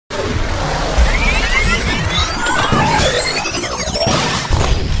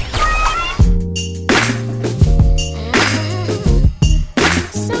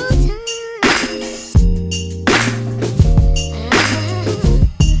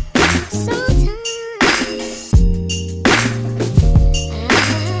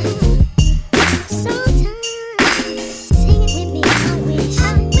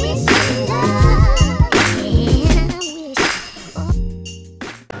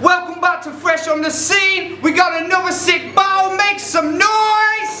Welcome back to Fresh on the Scene. We got another sick battle. Make some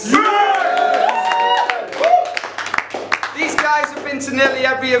noise! These guys have been to nearly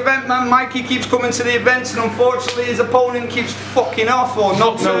every event, man. Mikey keeps coming to the events, and unfortunately his opponent keeps fucking off or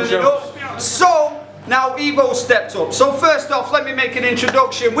not turning up. So now Evo stepped up. So first off, let me make an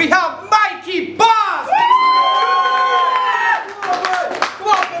introduction. We have Mikey Bars!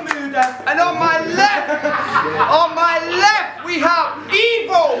 And on my left, we have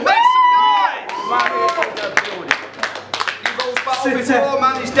Evo. Make some noise! Evo's battled before,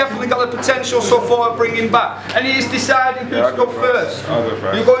 man. He's definitely got the potential, so far I bring him back. And he's deciding who to go first. I'll go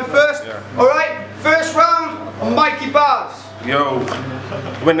first. You going first? Yeah. Alright, first round, Mikey Bars. Yo,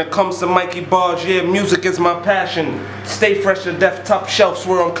 when it comes to Mikey Bars, yeah, music is my passion. Stay fresh to death, top shelves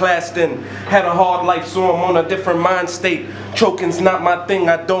where I'm classed in. Had a hard life, so I'm on a different mind state. Choking's not my thing,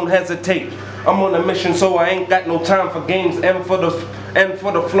 I don't hesitate. I'm on a mission, so I ain't got no time for games. And for the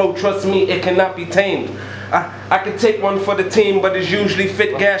flow, trust me, it cannot be tamed. I can take one for the team, but it's usually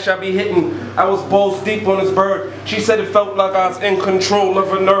fit gash I be hitting. I was balls deep on this bird. She said it felt like I was in control of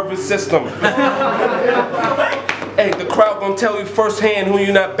her nervous system. Hey, the crowd gonna tell you firsthand who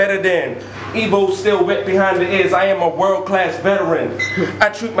you not better than. Evo's still wet behind the ears, I am a world-class veteran. I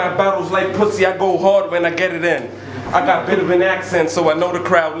treat my battles like pussy, I go hard when I get it in. I got a bit of an accent, so I know the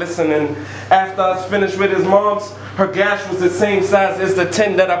crowd listening. After I was finished with his mom's, her gash was the same size as the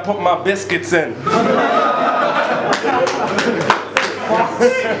tin that I put my biscuits in.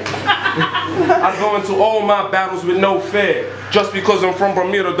 I go into all my battles with no fear. Just because I'm from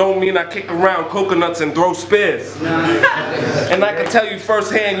Bermuda don't mean I kick around coconuts and throw spears. And I can tell you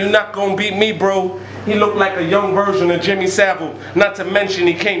firsthand, you're not gonna beat me, bro. He looked like a young version of Jimmy Savile. Not to mention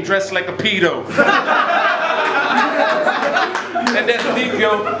he came dressed like a pedo. And that's deep,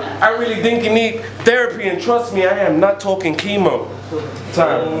 yo. I really think you need therapy, and trust me, I am not talking chemo.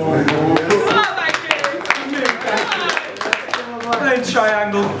 Time.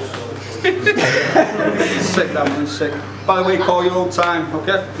 Triangle. Sick, that one's sick. By the way, call your old time,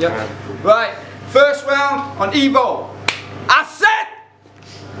 okay? Yeah. Right, first round on Evo. I said,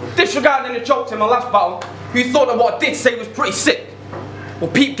 disregarding the jokes in my last battle, you thought that what I did say was pretty sick. Well,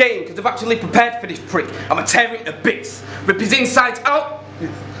 peep game, because I've actually prepared for this prick. I'ma tear him to bits, rip his insides out,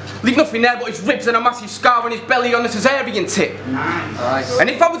 leave nothing there but his ribs and a massive scar on his belly on the cesarean tip. Nice. And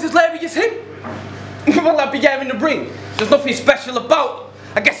if I was as leery as him, well, I'd be here in the ring. There's nothing special about.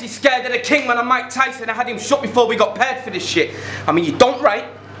 I guess he's scared of the king when I'm Mike Tyson. I had him shot before we got paired for this shit. I mean, you don't right,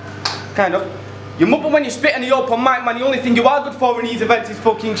 kind of. You mumble when you spit in the open mic, man. The only thing you are good for in these events is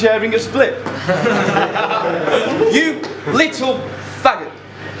fucking sharing a split. You little faggot.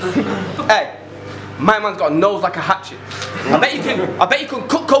 Hey, my man's got a nose like a hatchet. I bet you can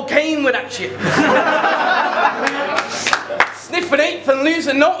cook cocaine with that shit. Sniff an eighth and lose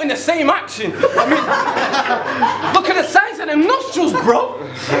a note in the same action. I mean, look at the size of them nostrils, bro.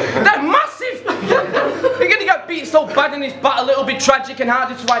 They're massive. You're gonna get beat so bad in this battle, it'll be tragic and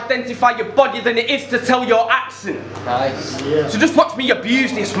harder to identify your body than it is to tell your accent. Nice. Yeah. So just watch me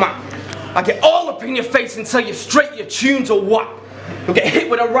abuse this man. I get all up in your face and tell you straight your tunes or what. You'll get hit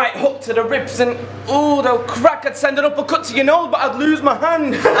with a right hook to the ribs and, ooh, they'll crack. I'd send an uppercut to your nose, but I'd lose my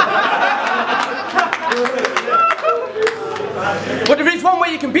hand. But there is one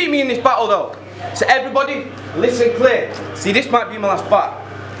way you can beat me in this battle though. So everybody, listen clear. See, this might be my last battle.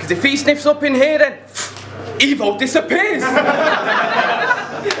 Because if he sniffs up in here, then Evo disappears. I'm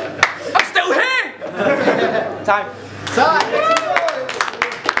still here. Time.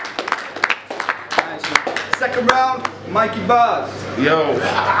 Second round, Mikey Bars. Yo,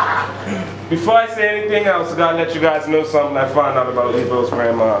 before I say anything else, I gotta let you guys know something I found out about Evo's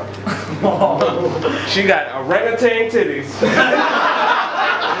grandma. She got orangutan titties.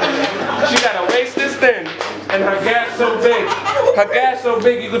 She got a waist this thin, and her gas so big. Her gas so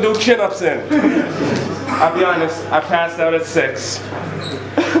big you could do chin-ups in. I'll be honest, I passed out at 6.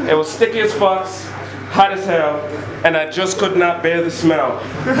 It was sticky as fuck, hot as hell, and I just could not bear the smell.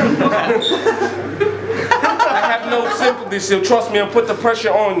 I have no sympathy, so trust me, I'll put the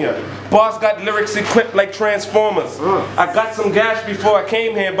pressure on you. Boss got lyrics equipped like Transformers. I got some gash before I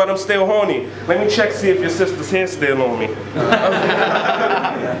came here, but I'm still horny. Let me check, see if your sister's hair still on me.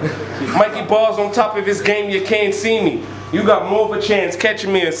 Mikey Bars on top of his game, you can't see me. You got more of a chance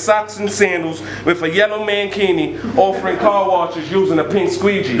catching me in socks and sandals with a yellow mankini offering car washes using a pink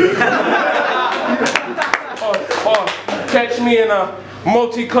squeegee. or catch me in a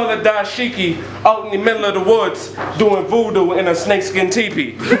multicolored dashiki out in the middle of the woods doing voodoo in a snakeskin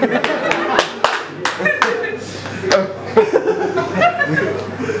teepee.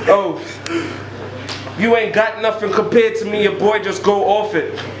 Oh, You ain't got nothing compared to me, your boy just go off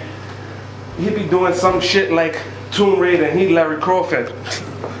it. He be doing some shit like Tomb Raider and he Larry Crawford.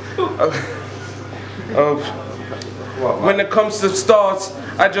 When it comes to stars,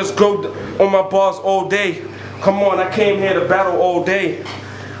 I just go on my bars all day. Come on, I came here to battle all day.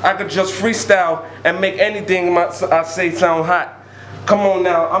 I could just freestyle and make anything I say sound hot. Come on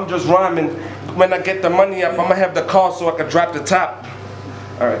now, I'm just rhyming. When I get the money up, I'ma have the car so I can drop the top.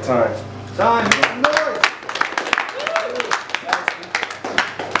 All right, time. Time.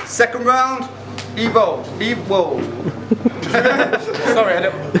 Second round, Evo. Sorry, I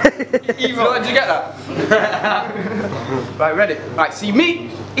don't. Evo, did you get that? Right, ready? Right, see me,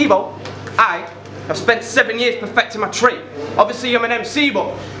 Evo, I've spent 7 years perfecting my trade. Obviously I'm an MC,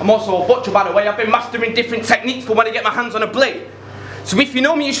 but I'm also a butcher by the way. I've been mastering different techniques for when I get my hands on a blade. So if you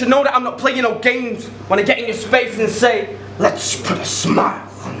know me, you should know that I'm not playing no games when I get in your space and say, let's put a smile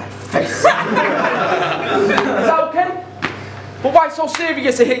on that face. Is that okay? But why so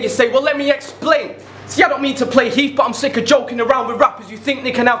serious to hear you say, well let me explain. See, I don't mean to play Heath, but I'm sick of joking around with rappers who think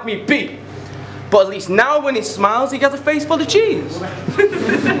they can have me beat. But at least now when he smiles, he has a face full of cheese.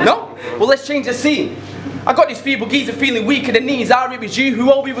 No? Well, let's change the scene. I got this feeble geezer feeling weak in the knees. It was you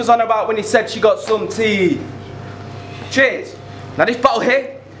who Obi was on about when he said she got some tea. Cheers. Now this battle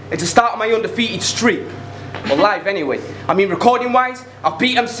here is the start of my undefeated streak. Well, live anyway. I mean, recording wise, I've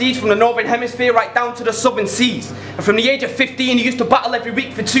beat MCs from the Northern Hemisphere right down to the Southern Seas. And from the age of 15, he used to battle every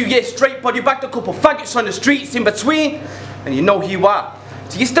week for 2 years straight, body bagged a couple faggots on the streets in between, and you know who you are.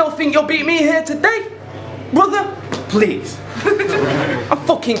 Do you still think you'll beat me here today? Brother, please. I'm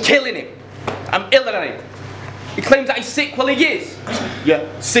fucking killing him. I'm iller than him. He claims that he's sick, well he is. Yeah,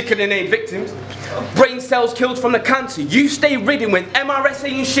 sicker than 8 victims. Brain cells killed from the cancer. You stay ridden with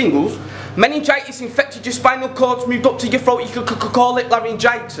MRSA and shingles. Meningitis infected your spinal cords, moved up to your throat, you could call it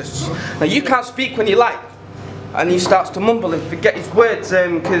laryngitis. Now you can't speak when you like. And he starts to mumble and forget his words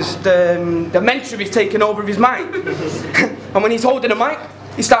because the dementia is taking over his mind. And when he's holding a mic,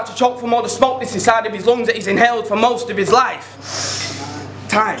 he starts to choke from all the smoke that's inside of his lungs that he's inhaled for most of his life.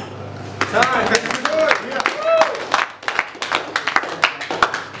 Time.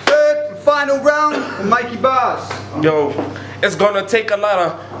 Third and final round for Mikey Bars. Yo, it's gonna take a lot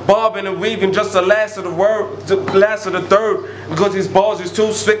of bobbing and weaving just to last of the third, because these bars is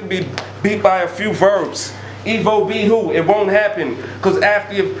too slick to be beat by a few verbs. Evo be who? It won't happen, cause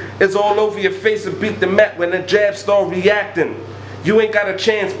after it's all over your face and beat the mat when the jabs start reacting. You ain't got a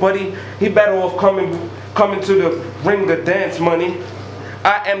chance, buddy. He better off coming to the ring to dance, money.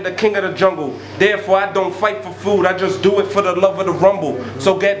 I am the king of the jungle, therefore I don't fight for food, I just do it for the love of the rumble.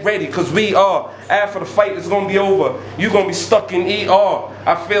 So get ready, cause we are. After the fight is gonna be over, you gonna be stuck in ER.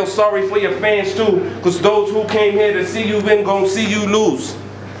 I feel sorry for your fans too, cause those who came here to see you win gonna see you lose.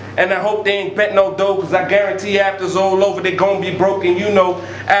 And I hope they ain't bet no dough, cause I guarantee after it's all over they gonna be broken. You know,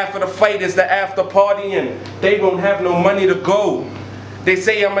 after the fight is the after party and they won't have no money to go. They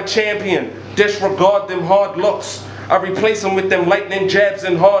say I'm a champion, disregard them hard looks. I replace them with them lightning jabs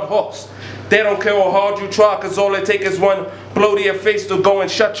and hard hooks. They don't care how hard you try, cause all it take is one blow to your face to go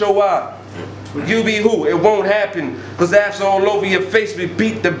and shut your eye. You be who? It won't happen, cause after all over your face we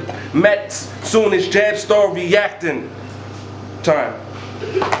beat the Mets soon as jabs start reacting. Time.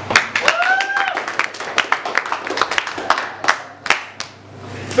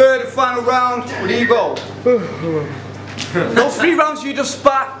 Third and final round with Evo. Those 3 rounds you just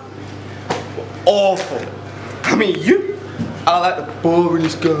spat were awful. I mean, you are like the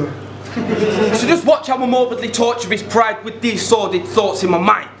boringest guy. So just watch how I morbidly torture his pride with these sordid thoughts in my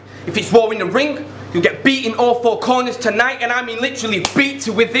mind. If it's war in the ring, you'll get beaten all 4 corners tonight, and I mean literally beat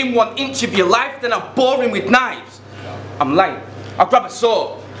to within 1 inch of your life, then I'll bore him with knives. I'm lying. I'll grab a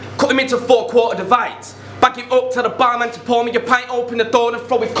sword, cut him into 4-quarter divides, bag him up to the barman to pour me a pint, open the door and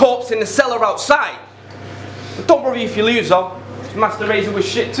throw his corpse in the cellar outside. But don't worry if you lose though, Master Razor was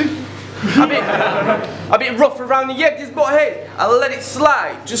shit too. A bit rough around the edges, but hey, I'll let it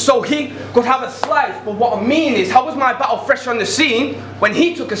slide, just so he could have a slice. But what I mean is, how was my battle fresh on the scene when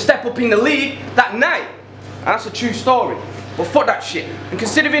he took a step up in the league that night? And that's a true story. But fuck that shit. And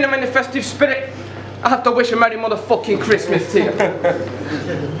considering I'm in the festive spirit, I have to wish a Merry motherfucking Christmas to you.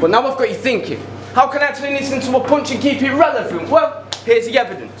 But now I've got you thinking, how can I turn this into a punch and keep it relevant? Well, here's the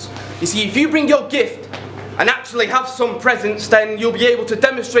evidence. You see, if you bring your gift and actually have some presence, then you'll be able to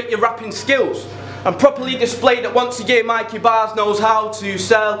demonstrate your rapping skills and properly display that once a year Mikey Bars knows how to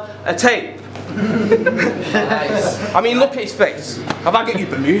sell a tape. Nice. I mean, look at his face. Have I got you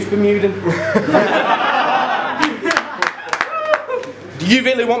Bermudan? Do you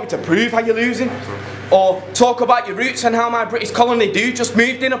really want me to prove how you're losing? Or talk about your roots and how my British colony do. Just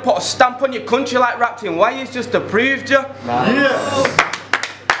moved in and put a stamp on your country like Rappedinwire just approved you. Yes.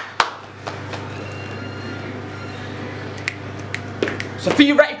 So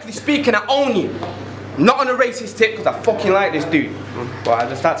theoretically speaking, I own you. Not on a racist tip because I fucking like this dude. But I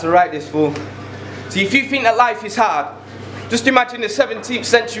just had to write this fool. See, if you think that life is hard, just imagine the 17th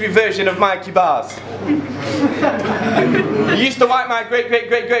century version of Mikey Bars. He used to wipe my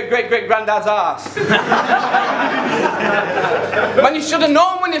great-great-great-great-great-great-granddad's ass. Man, you should have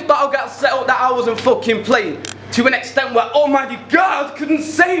known when this battle got set up that I wasn't fucking playing. To an extent where Almighty God couldn't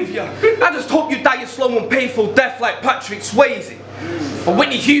save you. I just hope you die a slow and painful death like Patrick Swayze. Or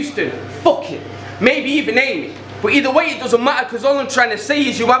Whitney Houston, fuck it. Maybe even Amy. But either way it doesn't matter because all I'm trying to say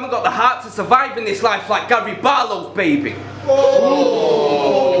is you haven't got the heart to survive in this life like Gary Barlow's baby.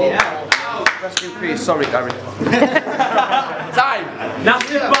 Oh. Yeah. Rest in peace, sorry Gary. Time.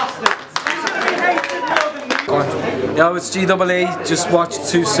 Nasty bastard. Yo, it's evilA, just watched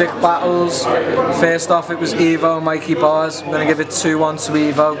two sick battles. First off it was Evo and Mikey Bars. I'm going to give it 2-1 to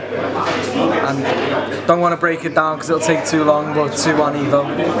Evo. And don't want to break it down because it'll take too long, but 2-1 Evo.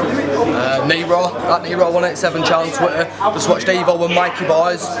 Nero, at Nero187 channel on Twitter. Just watched Evo and Mikey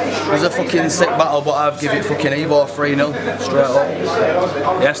Bars. It was a fucking sick battle, but I've given it fucking Evo 3-0, straight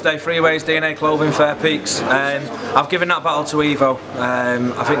up. Yes, Day Freeways, DNA Clothing, Fair Peaks. I've given that battle to Evo.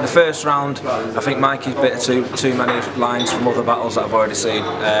 I think the first round, I think Mikey's bit too many lines from other battles that I've already seen.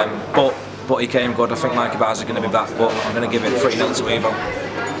 But he came good. I think Mikey Bars is going to be back, but I'm going to give it 3-0 to Evo.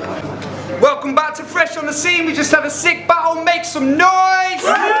 Welcome back to Fresh on the Scene. We just had a sick battle. Make some noise!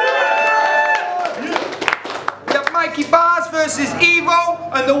 We have Mikey Bars versus Evo,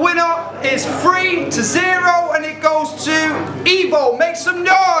 and the winner is 3-0, and it goes to Evo. Make some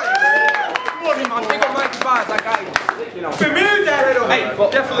noise! Man, big up Mikey Bars, that guy. You know. Hey,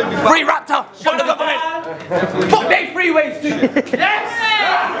 definitely be back. Free Raptor! Fuck the government! Fuck they freeways, dude! Yes!